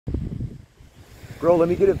Bro, let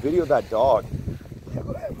me get a video of that dog.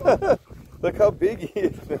 Look how big he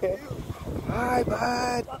is, man. Hi,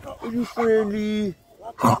 bud. Are you friendly?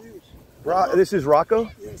 This is Rocco?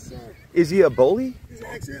 Yes, sir. Is he a bully? He's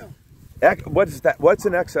an XL. What is that? What's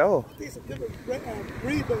an XL? I think it's a different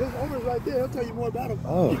breed, but his owner's right there. He'll tell you more about him.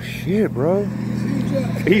 Oh, shit, bro.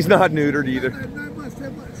 Huge, He's not neutered either. 9 months,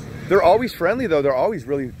 10 months. They're always friendly, though. They're always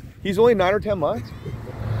really... He's only 9 or 10 months?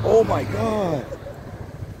 Oh, my God.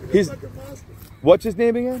 What's his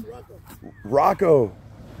name again? Rocco.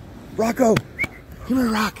 Rocco. Come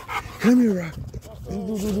here, Rock. Come here, Rock.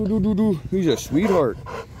 He's a sweetheart.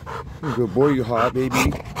 He's a good boy, you hot, baby.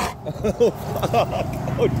 Oh,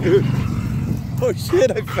 fuck. Oh, dude. Oh, shit,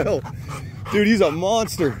 I fell. Dude, he's a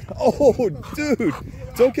monster. Oh, dude.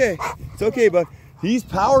 It's okay. It's okay, bud. He's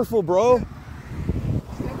powerful, bro.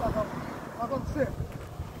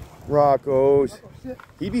 Rocco's.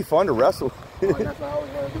 He'd be fun to wrestle. That's what I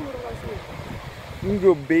always want to do with him like this. You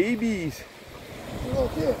go babies. He's a little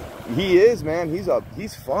kid. He is, man.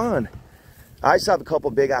 He's fun. I used to have a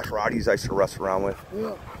couple big ass Rotties I used to wrestle around with.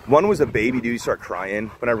 Yeah. One was a baby, dude. He started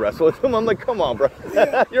crying when I wrestled with him. I'm like, come on, bro.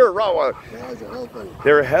 Yeah. You're a Rottweiler.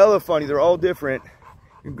 They're hella funny. They're all different.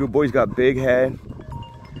 Good boy's got big head.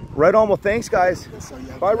 Right on. Well, thanks, guys.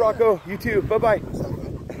 Bye, Rocco. You too. Bye-bye.